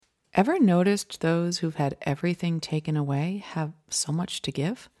Ever noticed those who've had everything taken away have so much to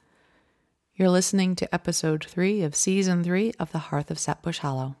give? You're listening to episode 3 of season 3 of The Hearth of Sapbush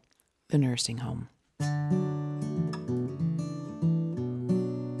Hollow, the nursing home.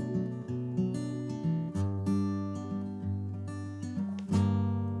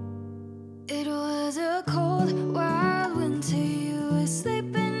 It was a cold, wild winter. You were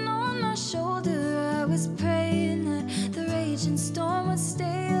sleeping on my shoulder. I was praying that the raging storm would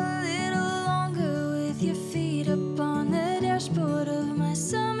stay a little longer. With your feet up on the dashboard of my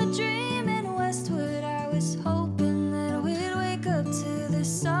summer dream in Westwood, I was hoping that we'd wake up to the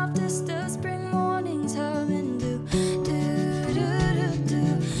softest of spring mornings, humming do do do do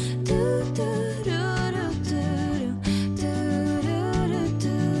do do do do.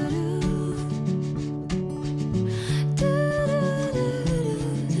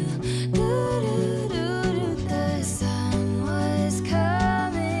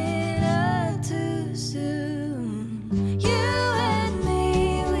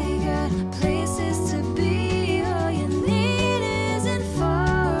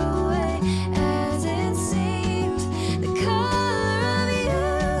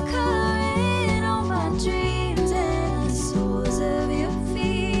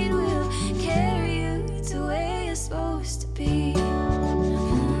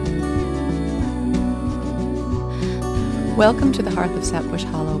 Welcome to the Hearth of Sapbush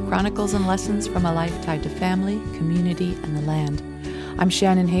Hollow, chronicles and lessons from a life tied to family, community, and the land. I'm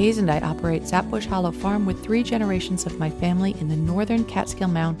Shannon Hayes, and I operate Sapbush Hollow Farm with 3 generations of my family in the northern Catskill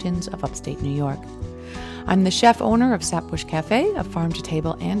Mountains of upstate New York. I'm the chef-owner of Sapbush Cafe, a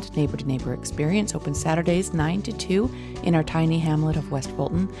farm-to-table and neighbor-to-neighbor experience, open Saturdays 9 to 2 in our tiny hamlet of West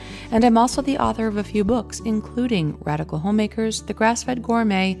Fulton, and I'm also the author of a few books, including Radical Homemakers, The Grass-Fed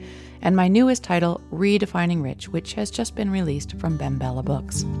Gourmet, and my newest title, Redefining Rich, which has just been released from Bembella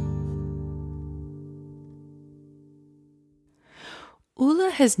Books. Ula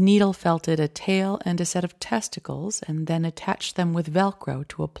has needle-felted a tail and a set of testicles and then attached them with Velcro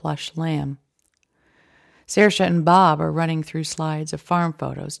to a plush lamb. Saoirse and Bob are running through slides of farm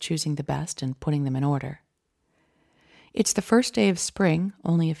photos, choosing the best and putting them in order. It's the first day of spring,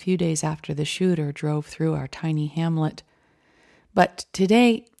 only a few days after the shooter drove through our tiny hamlet. But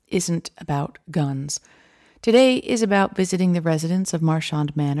today isn't about guns. Today is about visiting the residents of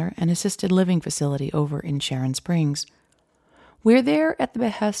Marchand Manor, an assisted living facility over in Sharon Springs. We're there at the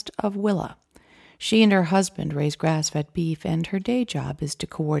behest of Willa. She and her husband raise grass-fed beef, and her day job is to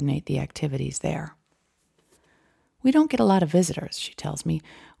coordinate the activities there. We don't get a lot of visitors, she tells me.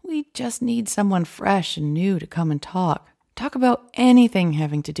 We just need someone fresh and new to come and talk about anything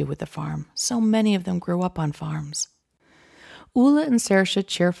having to do with the farm. So many of them grew up on farms. Ula and Saoirse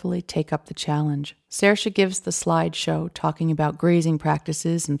cheerfully take up the challenge. Saoirse gives the slideshow talking about grazing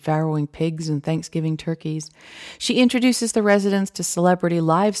practices and farrowing pigs and Thanksgiving turkeys. She introduces the residents to celebrity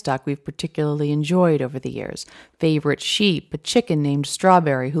livestock we've particularly enjoyed over the years. Favorite sheep, a chicken named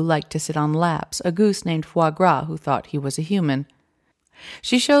Strawberry who liked to sit on laps, a goose named Foie Gras who thought he was a human.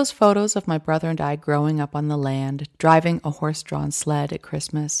 She shows photos of my brother and I growing up on the land, driving a horse-drawn sled at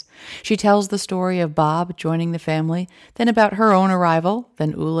Christmas. She tells the story of Bob joining the family, then about her own arrival,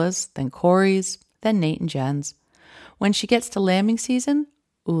 then Ula's, then Corey's, then Nate and Jen's. When she gets to lambing season,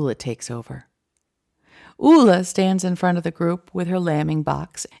 Ula takes over. Ula stands in front of the group with her lambing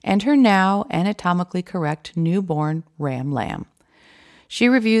box and her now anatomically correct newborn ram lamb. She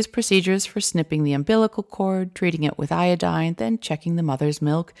reviews procedures for snipping the umbilical cord, treating it with iodine, then checking the mother's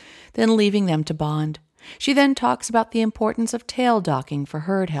milk, then leaving them to bond. She then talks about the importance of tail docking for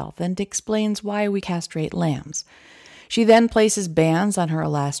herd health and explains why we castrate lambs. She then places bands on her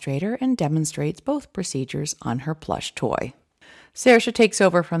elastrator and demonstrates both procedures on her plush toy. Saoirse takes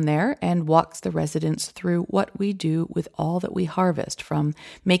over from there and walks the residents through what we do with all that we harvest, from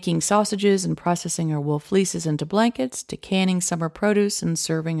making sausages and processing our wool fleeces into blankets to canning summer produce and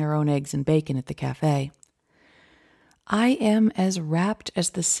serving our own eggs and bacon at the cafe. I am as rapt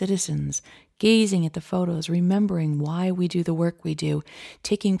as the citizens, gazing at the photos, remembering why we do the work we do,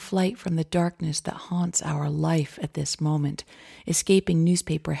 taking flight from the darkness that haunts our life at this moment, escaping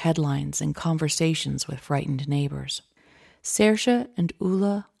newspaper headlines and conversations with frightened neighbors. Saoirse and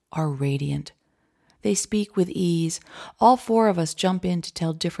Ula are radiant. They speak with ease. All 4 of us jump in to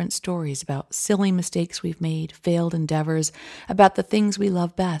tell different stories about silly mistakes we've made, failed endeavors, about the things we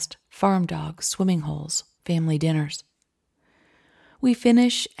love best, farm dogs, swimming holes, family dinners. We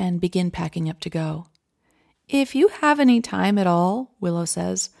finish and begin packing up to go. If you have any time at all, Willow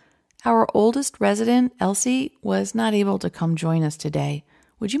says, our oldest resident, Elsie, was not able to come join us today.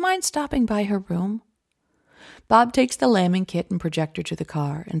 Would you mind stopping by her room? Bob takes the lambing kit and projector to the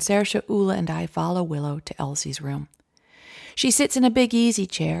car, and Saoirse, Ula, and I follow Willow to Elsie's room. She sits in a big easy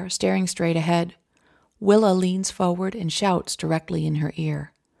chair, staring straight ahead. Willa leans forward and shouts directly in her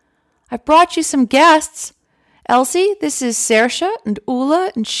ear. "I've brought you some guests. Elsie, this is Saoirse and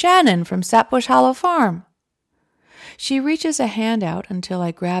Ula and Shannon from Sapbush Hollow Farm." She reaches a hand out until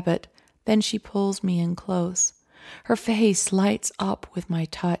I grab it, then she pulls me in close. Her face lights up with my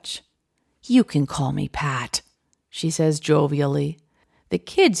touch. "You can call me Pat," she says jovially. "The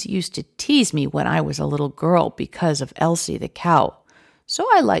kids used to tease me when I was a little girl because of Elsie the cow, so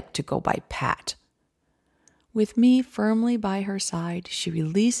I like to go by Pat." With me firmly by her side, she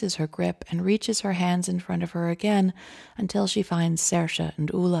releases her grip and reaches her hands in front of her again until she finds Saoirse and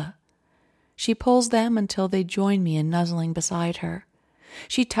Ula. She pulls them until they join me in nuzzling beside her.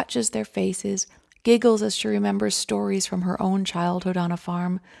 She touches their faces, giggles as she remembers stories from her own childhood on a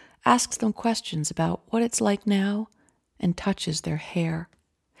farm, asks them questions about what it's like now, and touches their hair.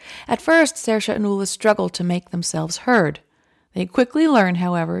 At first, Saoirse and Ula struggle to make themselves heard. They quickly learn,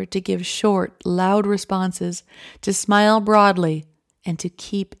 however, to give short, loud responses, to smile broadly, and to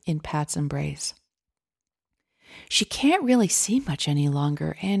keep in Pat's embrace. "She can't really see much any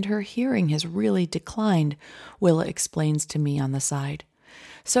longer, and her hearing has really declined," Willa explains to me on the side.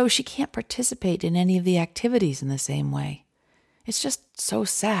 "So she can't participate in any of the activities in the same way. It's just so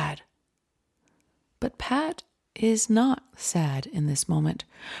sad." But Pat is not sad in this moment.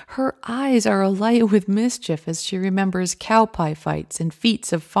 Her eyes are alight with mischief as she remembers cow pie fights and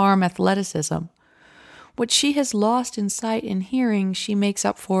feats of farm athleticism. What she has lost in sight and hearing, she makes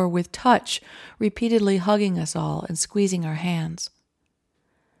up for with touch, repeatedly hugging us all and squeezing our hands.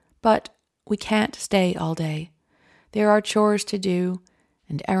 But we can't stay all day. There are chores to do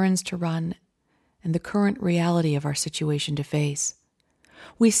and errands to run and the current reality of our situation to face.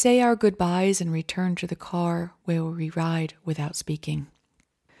 We say our goodbyes and return to the car where we ride without speaking.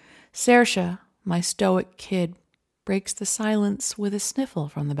 Saoirse, my stoic kid, breaks the silence with a sniffle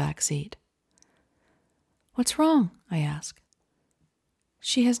from the back seat. "What's wrong?" I ask.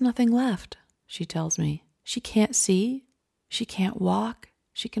 "She has nothing left," she tells me. "She can't see, she can't walk,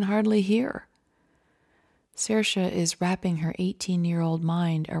 she can hardly hear." Saoirse is wrapping her 18-year-old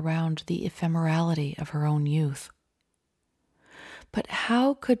mind around the ephemerality of her own youth. But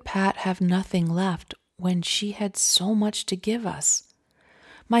how could Pat have nothing left when she had so much to give us?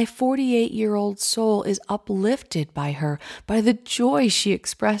 My 48-year-old soul is uplifted by her, by the joy she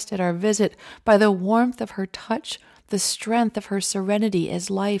expressed at our visit, by the warmth of her touch, the strength of her serenity as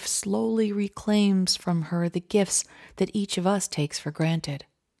life slowly reclaims from her the gifts that each of us takes for granted.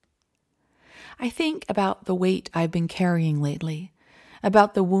 I think about the weight I've been carrying lately,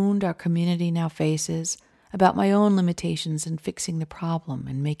 about the wound our community now faces, about my own limitations in fixing the problem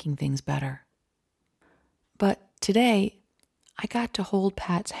and making things better. But today, I got to hold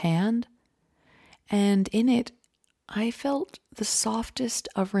Pat's hand, and in it, I felt the softest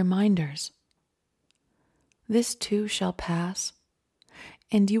of reminders. This too shall pass,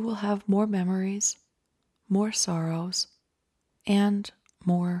 and you will have more memories, more sorrows, and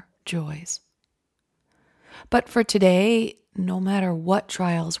more joys. But for today, no matter what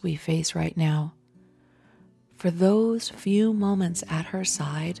trials we face right now, for those few moments at her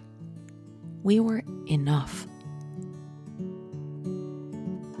side, we were enough.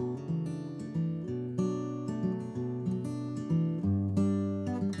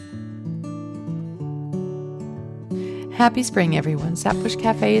 Happy spring, everyone. Sapbush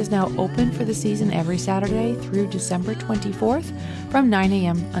Cafe is now open for the season every Saturday through December 24th from 9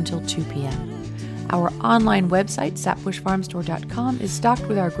 a.m. until 2 p.m. Our online website, sapbushfarmstore.com, is stocked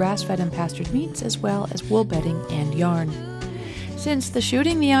with our grass-fed and pastured meats as well as wool bedding and yarn. Since the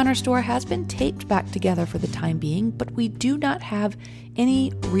shooting, the Honor Store has been taped back together for the time being, but we do not have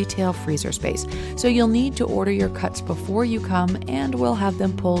any retail freezer space, so you'll need to order your cuts before you come, and we'll have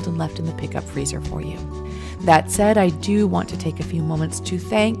them pulled and left in the pickup freezer for you. That said, I do want to take a few moments to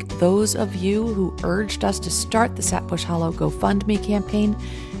thank those of you who urged us to start the Sapbush Hollow GoFundMe campaign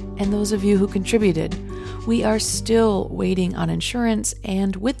and those of you who contributed. We are still waiting on insurance,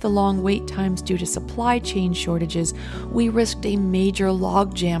 and with the long wait times due to supply chain shortages, we risked a major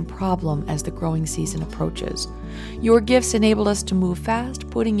logjam problem as the growing season approaches. Your gifts enabled us to move fast,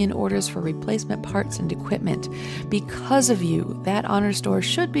 putting in orders for replacement parts and equipment. Because of you, that Honor Store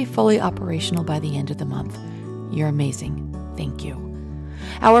should be fully operational by the end of the month. You're amazing. Thank you.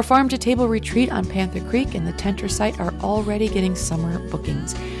 Our farm-to-table retreat on Panther Creek and the Tenter site are already getting summer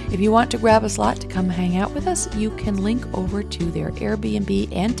bookings. If you want to grab a slot to come hang out with us, you can link over to their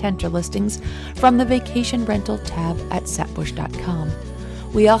Airbnb and Tenter listings from the vacation rental tab at sapbush.com.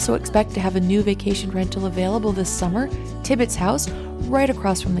 We also expect to have a new vacation rental available this summer, Tibbetts House, right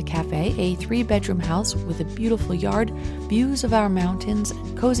across from the cafe, a 3-bedroom house with a beautiful yard, views of our mountains,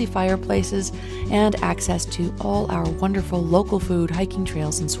 cozy fireplaces, and access to all our wonderful local food, hiking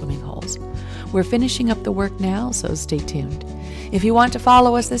trails, and swimming holes. We're finishing up the work now, so stay tuned. If you want to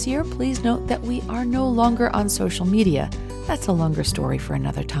follow us this year, please note that we are no longer on social media. That's a longer story for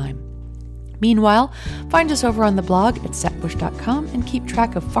another time. Meanwhile, find us over on the blog at setbush.com and keep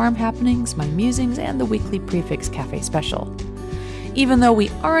track of farm happenings, my musings, and the weekly Prefix Cafe special. Even though we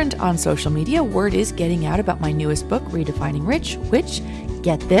aren't on social media, word is getting out about my newest book, Redefining Rich, which,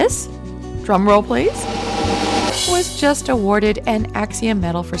 get this, drumroll please, was just awarded an Axiom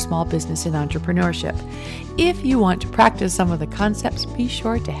Medal for Small Business and Entrepreneurship. If you want to practice some of the concepts, be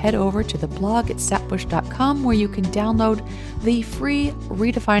sure to head over to the blog at setbush.com where you can download the free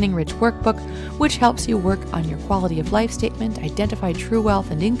Redefining Rich workbook, which helps you work on your quality of life statement, identify true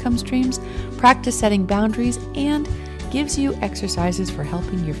wealth and income streams, practice setting boundaries, and gives you exercises for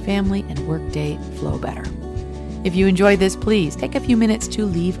helping your family and workday flow better. If you enjoyed this, please take a few minutes to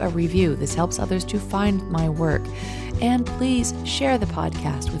leave a review. This helps others to find my work. And please share the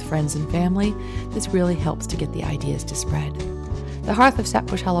podcast with friends and family. This really helps to get the ideas to spread. The Hearth of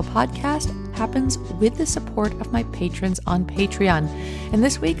Setbush Hollow podcast happens with the support of my patrons on Patreon. And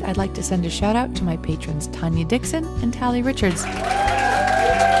this week, I'd like to send a shout out to my patrons Tanya Dixon and Tally Richards.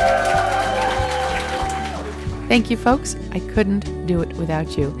 Thank you, folks. I couldn't do it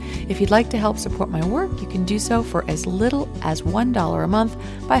without you. If you'd like to help support my work, you can do so for as little as $1 a month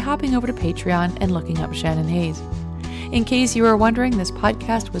by hopping over to Patreon and looking up Shannon Hayes. In case you were wondering, this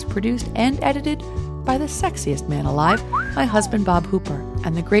podcast was produced and edited by the sexiest man alive, my husband Bob Hooper,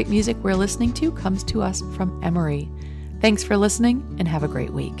 and the great music we're listening to comes to us from Emery. Thanks for listening and have a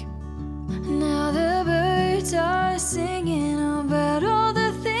great week. Now the birds are singing about all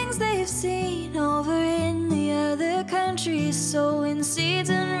the things they've seen over in the other countries, sowing seeds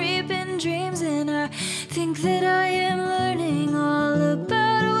and reaping dreams, and I think that I am learning all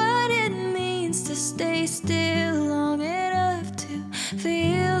about what it means to stay still long enough to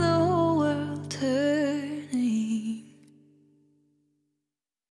feel